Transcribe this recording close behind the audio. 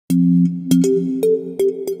Happy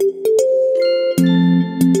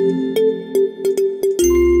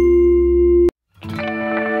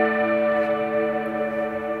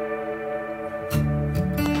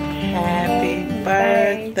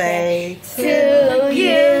birthday to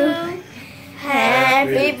you.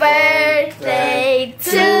 Happy birthday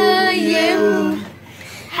to you.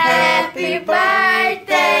 Happy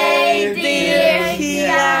birthday, dear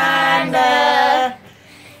Kyahna.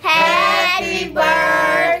 Happy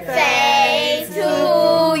birthday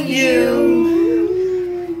to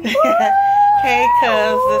you. Hey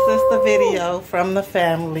cuz, this is the video from the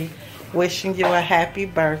family wishing you a happy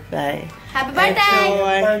birthday. Happy birthday.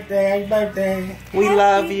 Enjoy. Happy birthday. We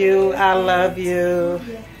love you. I love you.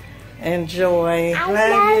 Enjoy. I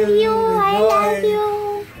love you. I love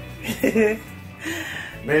you.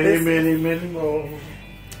 Many more.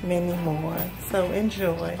 Many more. So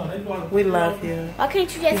enjoy. We love you. Why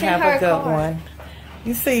can't you You just send her have a a good card? one.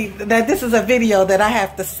 You see that this is a video that I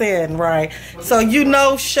have to send, right? So you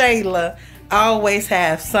know Shayla always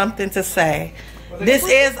has something to say. This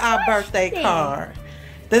is our birthday card.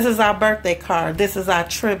 This is our birthday card. This is our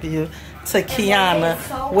tribute to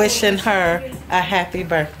Kyahna, wishing her a happy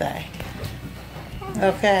birthday.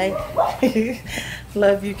 Okay?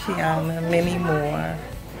 Love you, Kyahna. Many more.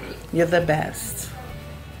 You're the best.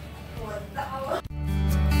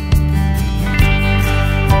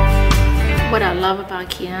 What I love about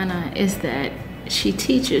Kyahna is that she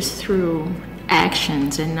teaches through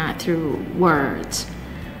actions and not through words.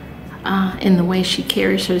 In the way she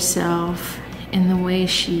carries herself, in the way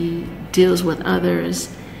she deals with others,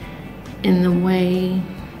 in the way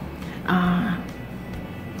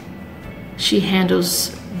she handles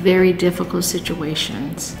very difficult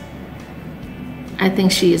situations. I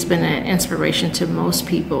think she has been an inspiration to most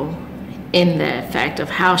people in that fact of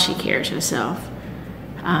how she carries herself.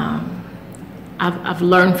 I've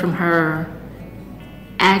learned from her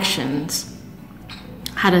actions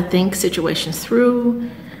how to think situations through,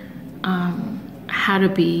 how to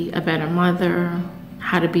be a better mother,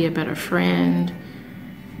 how to be a better friend,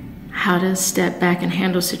 how to step back and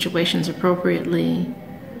handle situations appropriately.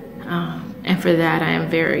 And for that, I am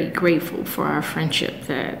very grateful for our friendship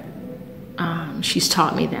that she's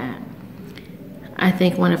taught me that. I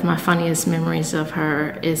think one of my funniest memories of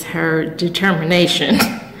her is her determination.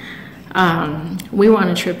 We were on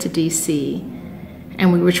a trip to DC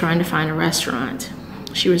and we were trying to find a restaurant.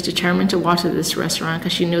 She was determined to walk to this restaurant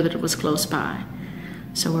because she knew that it was close by.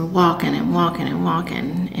 So we're walking and walking and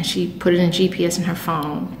walking, and she put it in GPS in her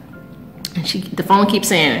phone. And the phone keeps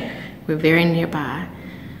saying, we're very nearby.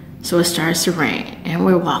 So it starts to rain, and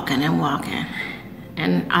we're walking and walking.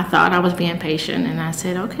 And I thought I was being patient, and I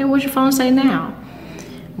said, okay, what's your phone say now?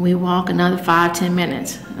 We walk another 5-10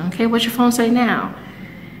 minutes. Okay, what's your phone say now?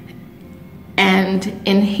 And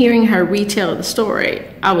in hearing her retell the story,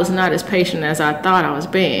 I was not as patient as I thought I was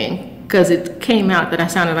being, because it came out that I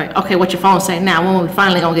sounded like, okay, what's your phone say now? When are we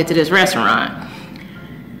finally gonna get to this restaurant?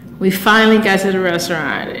 We finally got to the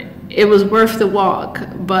restaurant. It was worth the walk,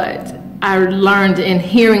 but I learned in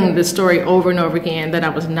hearing the story over and over again that I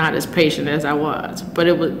was not as patient as I was, but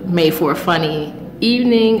it was made for a funny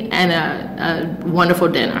evening and a wonderful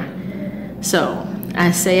dinner. So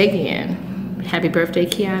I say again, happy birthday,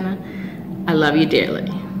 Kyahna. I love you dearly.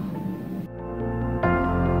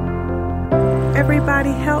 Everybody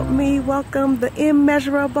help me welcome the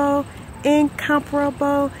immeasurable,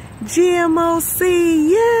 incomparable GMOC.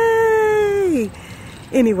 Yay!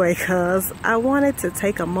 Anyway, cuz, I wanted to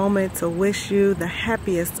take a moment to wish you the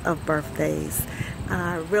happiest of birthdays.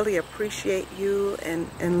 I really appreciate you and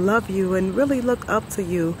love you and really look up to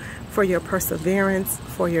you for your perseverance,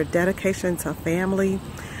 for your dedication to family,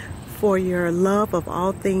 for your love of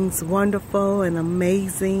all things wonderful and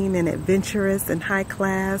amazing and adventurous and high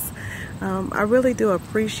class. I really do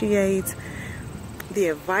appreciate the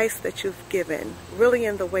advice that you've given, really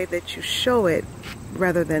in the way that you show it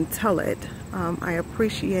rather than tell it. I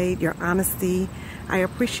appreciate your honesty. I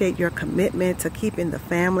appreciate your commitment to keeping the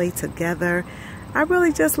family together. I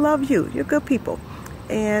really just love you. You're good people.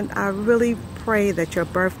 And I really pray that your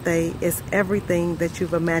birthday is everything that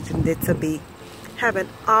you've imagined it to be. Have an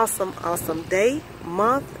awesome, awesome day,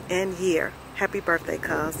 month, and year. Happy birthday,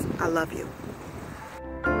 cuz. I love you.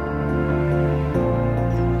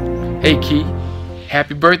 Hey Key,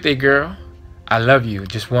 happy birthday, girl. I love you.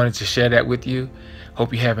 Just wanted to share that with you.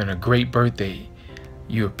 Hope you're having a great birthday.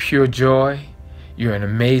 You're pure joy. You're an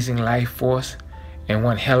amazing life force and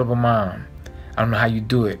one hell of a mom. I don't know how you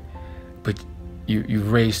do it, but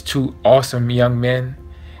you've raised two awesome young men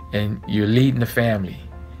and you're leading the family.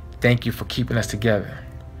 Thank you for keeping us together.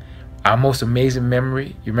 Our most amazing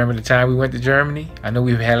memory, you remember the time we went to Germany? I know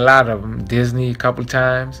we've had a lot of them. Disney a couple of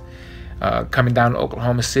times, coming down to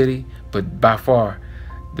Oklahoma City, but by far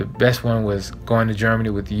the best one was going to Germany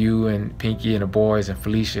with you and Pinky and the boys and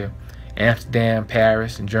Felicia. Amsterdam,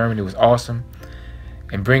 Paris, and Germany was awesome.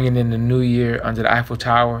 And bringing in the new year under the Eiffel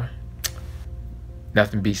Tower,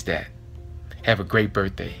 nothing beats that. Have a great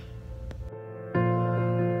birthday.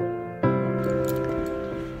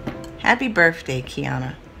 Happy birthday,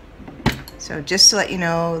 Kyahna. So just to let you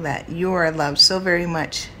know that you are loved so very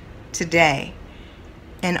much today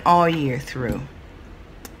and all year through.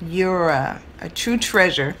 You're a true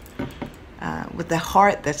treasure with a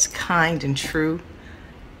heart that's kind and true.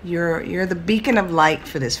 You're the beacon of light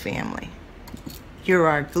for this family. You're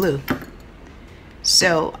our glue.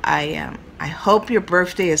 So I hope your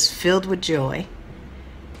birthday is filled with joy,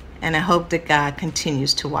 and I hope that God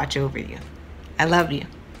continues to watch over you. I love you.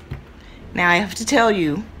 Now I have to tell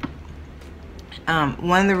you,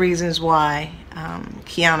 one of the reasons why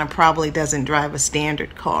Kyahna probably doesn't drive a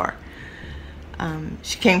standard car.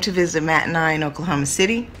 She came to visit Matt and I in Oklahoma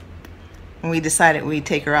City, and we decided we'd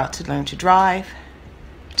take her out to learn to drive.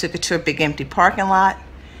 Took her to a big empty parking lot,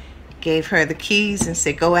 gave her the keys and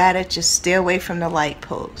said, go at it, just stay away from the light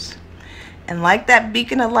poles. And like that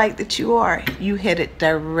beacon of light that you are, you headed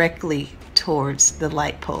directly towards the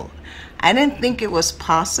light pole. I didn't think it was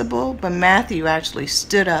possible, but Matthew actually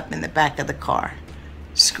stood up in the back of the car,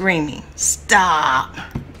 screaming, stop.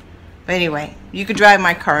 But anyway, you can drive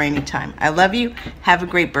my car anytime. I love you. Have a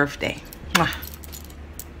great birthday. Mwah.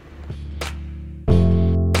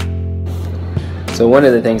 So one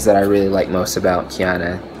of the things that I really like most about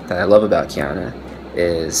Kyahna, that I love about Kyahna,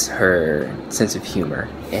 is her sense of humor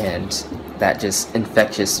and that just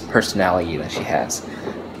infectious personality that she has.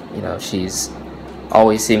 You know, she's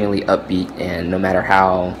always seemingly upbeat, and no matter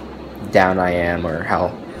how down I am or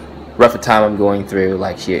how rough a time I'm going through,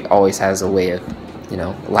 like, she always has a way of, you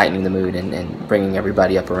know, lightening the mood and bringing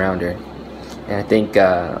everybody up around her. And I think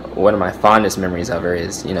one of my fondest memories of her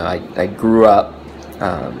is, you know, I grew up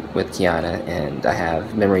with Kyahna, and I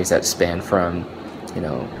have memories that span from, you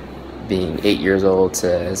know, being 8 years old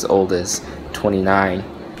to as old as 29.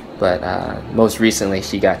 But most recently,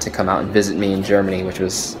 she got to come out and visit me in Germany, which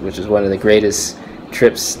was one of the greatest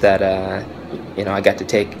trips that you know, I got to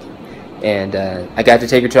take. And I got to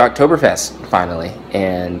take her to Oktoberfest finally,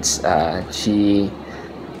 and she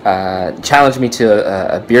challenged me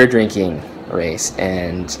to a beer drinking race,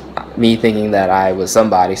 and me thinking that I was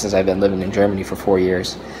somebody, since I've been living in Germany for 4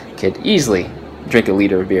 years, could easily drink a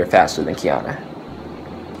liter of beer faster than Kyahna.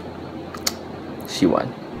 She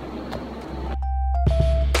won.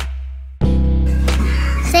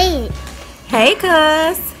 Say it. Hey,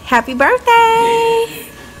 cuz. Happy birthday.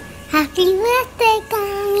 Happy birthday,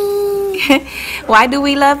 Mommy. Why do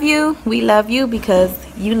we love you? We love you because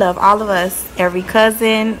you love all of us. Every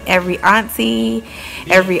cousin, every auntie,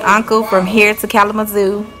 every uncle from here to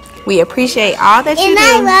Kalamazoo. We appreciate all that you do.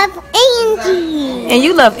 And I love Angie. And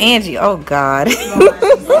you love Angie. Oh, God.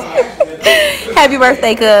 Happy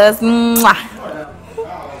birthday, cuz. Mwah.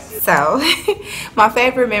 So, my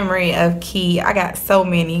favorite memory of Key, I got so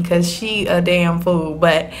many because she a damn fool,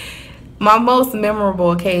 but my most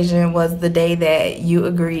memorable occasion was the day that you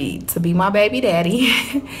agreed to be my baby daddy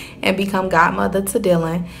and become godmother to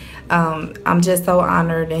Dylan. I'm just so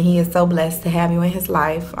honored, and he is so blessed to have you in his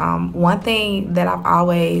life. One thing that I've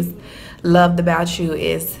always loved about you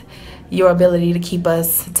is your ability to keep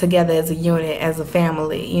us together as a unit, as a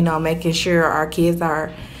family, you know, making sure our kids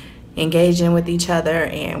are engaging with each other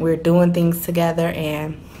and we're doing things together,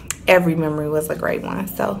 and every memory was a great one.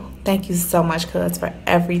 So thank you so much, cuz, for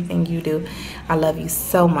everything you do. I love you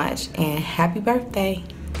so much, and happy birthday.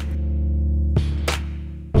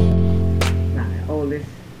 My oldest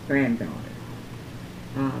granddaughter.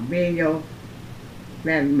 Being your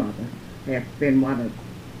grandmother has been one of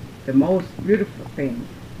the most beautiful things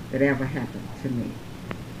that ever happened to me.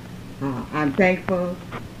 I'm thankful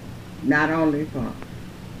not only for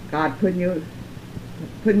God putting you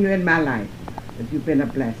in my life, but you've been a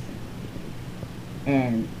blessing.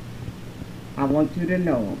 And I want you to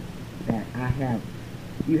know that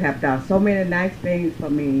you have done so many nice things for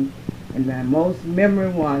me, and the most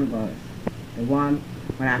memorable one was the one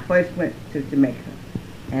when I first went to Jamaica,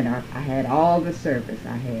 and I had all the service.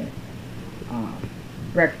 I had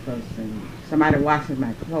breakfast and somebody washing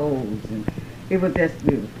my clothes, and it was just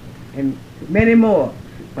beautiful, and many more,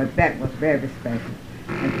 but that was very special.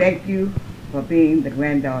 And thank you for being the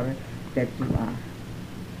granddaughter that you are.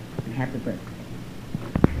 And happy birthday.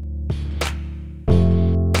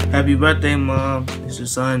 Happy birthday, Mom. It's your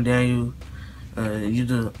son, Daniel. You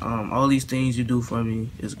do all these things you do for me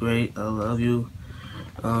is great. I love you.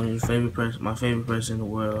 Your favorite person, my favorite person in the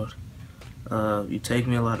world. You take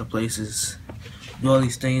me a lot of places. Do all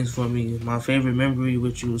these things for me. My favorite memory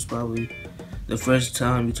with you was probably the first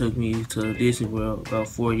time you took me to Disney World about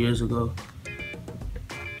 4 years ago.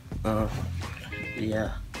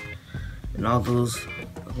 Yeah, and all those,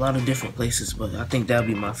 a lot of different places, but I think that'd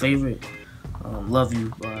be my favorite. Love you.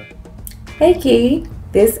 Bye. Hey Key,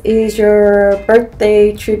 this is your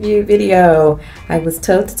birthday tribute video. I was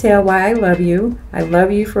told to tell why I love you. I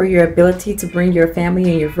love you for your ability to bring your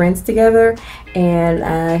family and your friends together, and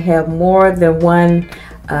I have more than one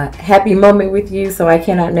happy moment with you, so I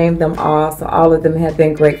cannot name them all, so all of them have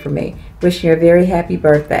been great for me. Wishing you a very happy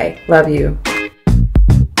birthday. Love you.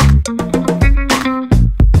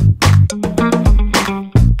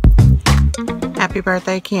 Happy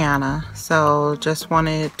birthday, Kyahna. So just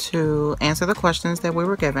wanted to answer the questions that we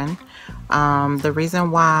were given. The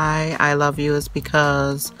reason why I love you is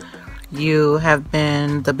because you have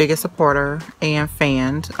been the biggest supporter and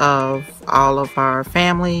fan of all of our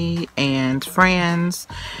family and friends.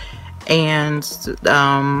 And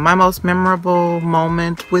my most memorable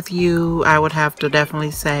moment with you, I would have to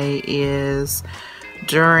definitely say, is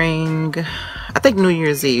during, I think, New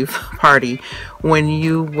Year's Eve party, when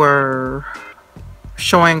you were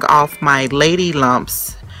showing off my lady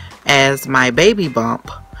lumps as my baby bump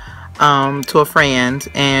to a friend,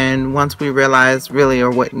 and once we realized really, or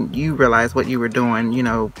what you realized what you were doing, you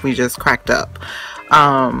know, we just cracked up.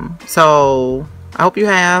 So I hope you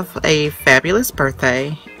have a fabulous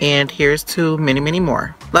birthday, and here's to many, many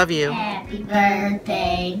more. Love you. Happy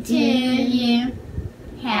birthday to you.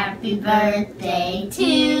 Happy birthday to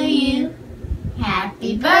you.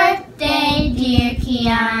 Happy birthday, dear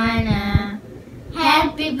Kyahna.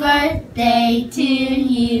 Happy birthday to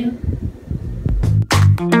you.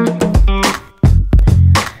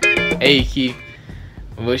 Hey Key,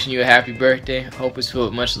 I'm wishing you a happy birthday. Hope it's filled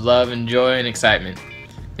with much love and joy and excitement.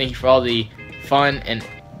 Thank you for all the fun and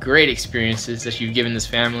great experiences that you've given this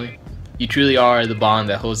family. You truly are the bond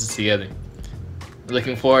that holds us together.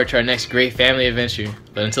 Looking forward to our next great family adventure.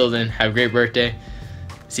 But until then, have a great birthday.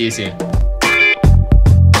 See you soon.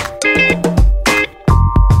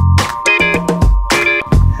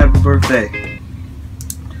 Happy birthday.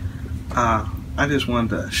 I just wanted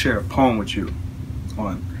to share a poem with you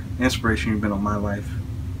on the inspiration you've been on my life.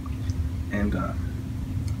 And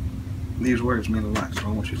these words mean a lot, so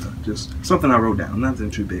I want you to just, something I wrote down, nothing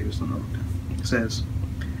too big, it's something I wrote down. It says,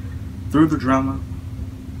 through the drama,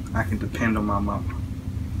 I can depend on my mama.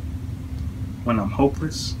 When I'm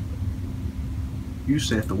hopeless, you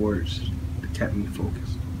said the words that kept me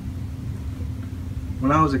focused.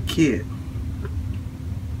 When I was a kid,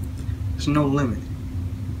 there's no limit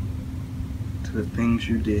to the things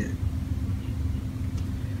you did.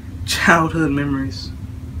 Childhood memories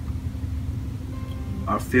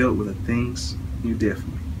are filled with the things you did for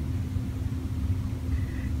me.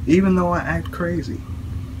 Even though I act crazy,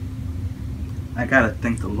 I gotta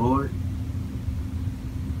thank the Lord.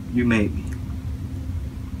 You made me.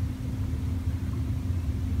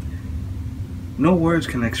 No words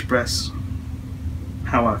can express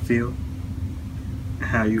how I feel and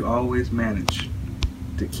how you always manage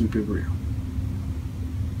to keep it real.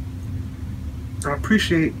 I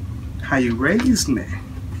appreciate how you raised me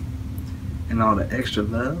and all the extra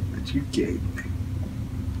love that you gave me.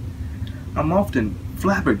 I'm often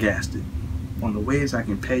flabbergasted on the ways I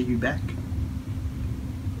can pay you back.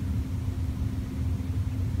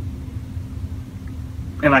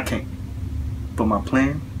 And I can't. But my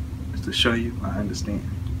plan is to show you I understand.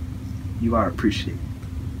 You are appreciated.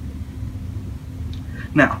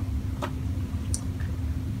 Now,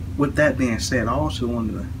 with that being said, I also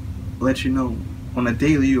wanted to let you know on a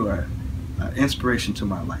daily you are an inspiration to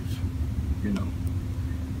my life. You know,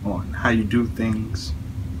 on how you do things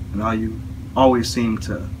and how you always seem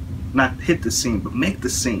to not hit the scene, but make the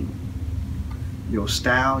scene. Your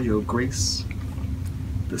style, your grace,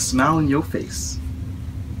 the smile in your face.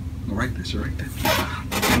 Right there, right there.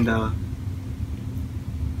 And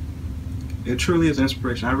it truly is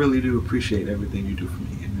inspiration. I really do appreciate everything you do for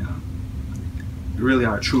me. And you really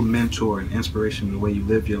are a true mentor and inspiration in the way you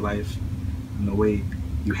live your life and the way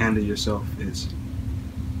you handle yourself.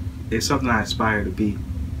 It's something I aspire to be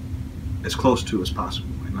as close to as possible.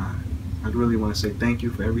 And I really want to say thank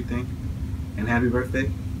you for everything. And happy birthday.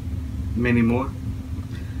 Many more.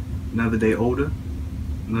 Another day older.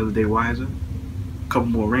 Another day wiser. A couple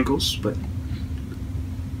more wrinkles, but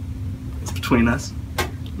it's between us.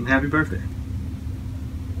 And happy birthday.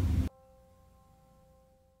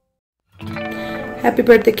 Happy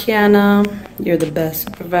birthday, Kyahna. You're the best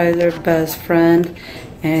supervisor, best friend,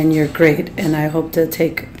 and you're great. And I hope to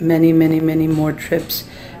take many, many, many more trips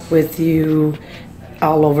with you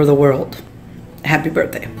all over the world. Happy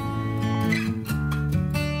birthday.